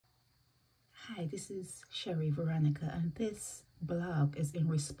Hi, this is Sherry Veronica, and this blog is in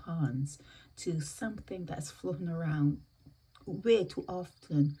response to something that's floating around way too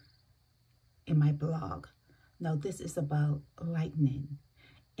often in my blog. Now, this is about lightning.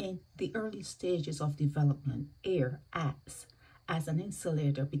 In the early stages of development, air acts as an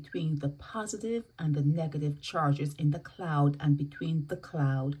insulator between the positive and the negative charges in the cloud and between the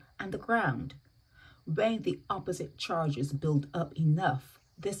cloud and the ground. When the opposite charges build up enough,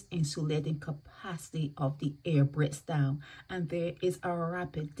 this insulating capacity of the air breaks down, and there is a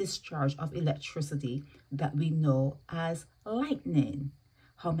rapid discharge of electricity that we know as lightning.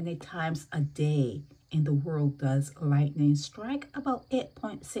 How many times a day in the world does lightning strike? About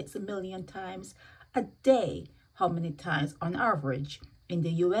 8.6 million times a day. How many times on average? In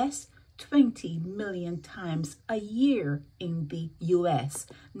the US, 20 million times a year in the US.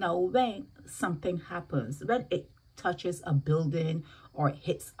 Now, when something happens, when it touches a building or it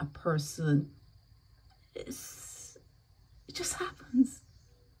hits a person, it just happens.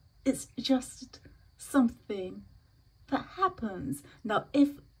 It's just something that happens. Now, if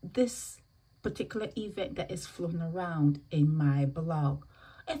this particular event that is floating around in my blog,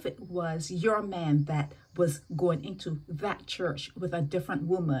 if it was your man that was going into that church with a different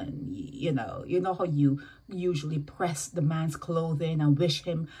woman, you know how you usually press the man's clothing and wish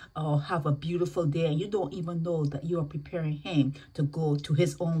him have a beautiful day, and you don't even know that you are preparing him to go to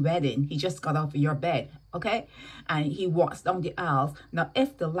his own wedding. He just got off of your bed, okay? And he walks down the aisle. Now,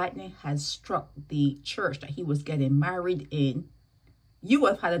 if the lightning had struck the church that he was getting married in, you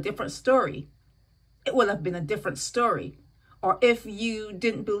would have had a different story. It would have been a different story. Or if you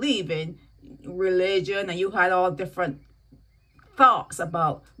didn't believe in religion and you had all different thoughts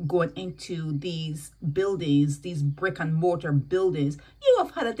about going into these buildings, these brick and mortar buildings, you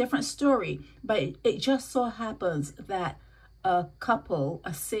have had a different story. But it just so happens that a couple,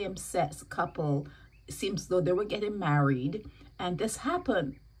 a same-sex couple, it seems though they were getting married, and this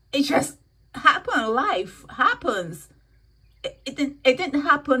happened. It just happened. Life happens. It didn't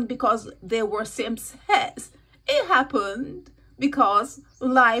happen because they were same-sex. It happened because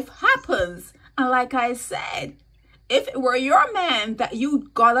life happens. And like I said, if it were your man that you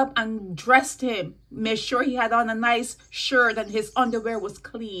got up and dressed him, made sure he had on a nice shirt and his underwear was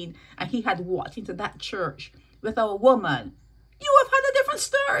clean, and he had walked into that church with a woman, you would have had a different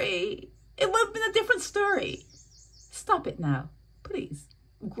story. It would have been a different story. Stop it now, please.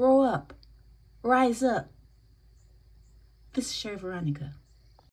 Grow up. Rise up. This is Sherry Veronica.